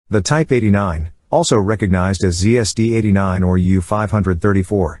The Type 89, also recognized as ZSD-89 or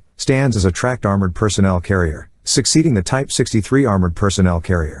U-534, stands as a tracked armored personnel carrier, succeeding the Type 63 armored personnel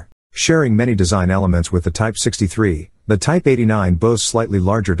carrier. Sharing many design elements with the Type 63, the Type 89 boasts slightly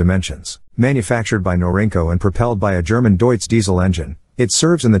larger dimensions. Manufactured by NORINCO and propelled by a German Deutz diesel engine, it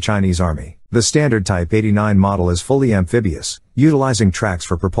serves in the Chinese Army. The standard Type 89 model is fully amphibious, utilizing tracks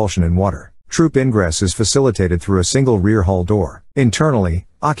for propulsion in water. Troop ingress is facilitated through a single rear hull door. Internally,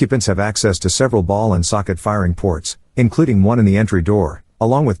 occupants have access to several ball and socket firing ports, including one in the entry door,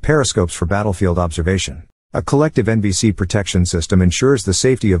 along with periscopes for battlefield observation. A collective NVC protection system ensures the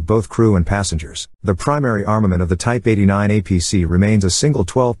safety of both crew and passengers. The primary armament of the Type 89 APC remains a single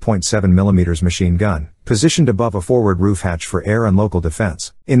 12.7 mm machine gun, positioned above a forward roof hatch for air and local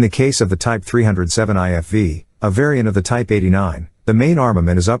defense. In the case of the Type 307 IFV, a variant of the Type 89, the main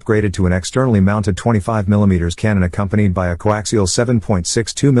armament is upgraded to an externally mounted 25 mm cannon accompanied by a coaxial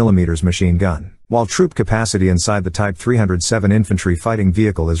 7.62 mm machine gun. While troop capacity inside the Type 307 infantry fighting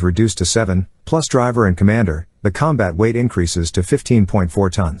vehicle is reduced to 7, plus driver and commander, the combat weight increases to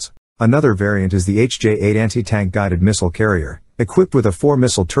 15.4 tons. Another variant is the HJ-8 anti-tank guided missile carrier, equipped with a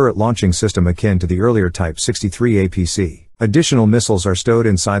 4-missile turret launching system akin to the earlier Type 63 APC. Additional missiles are stowed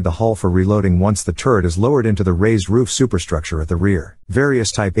inside the hull for reloading once the turret is lowered into the raised roof superstructure at the rear.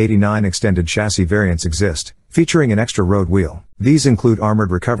 Various Type 89 extended chassis variants exist, featuring an extra road wheel. These include armored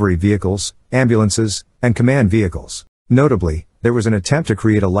recovery vehicles, ambulances, and command vehicles. Notably, there was an attempt to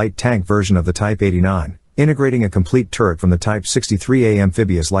create a light tank version of the Type 89, integrating a complete turret from the Type 63A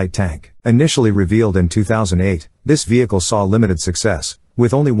amphibious light tank. Initially revealed in 2008, this vehicle saw limited success,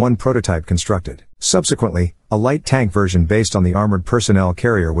 with only one prototype constructed. Subsequently, a light tank version based on the armored personnel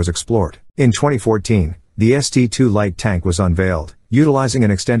carrier was explored. In 2014, the ST-2 light tank was unveiled, utilizing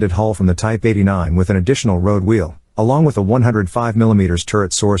an extended hull from the Type 89 with an additional road wheel, along with a 105 mm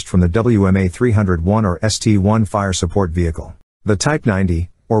turret sourced from the WMA-301 or ST-1 fire support vehicle. The Type 90,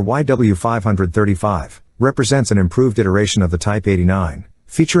 or YW-535, represents an improved iteration of the Type 89,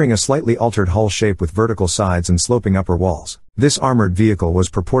 featuring a slightly altered hull shape with vertical sides and sloping upper walls. This armored vehicle was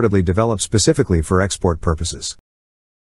purportedly developed specifically for export purposes.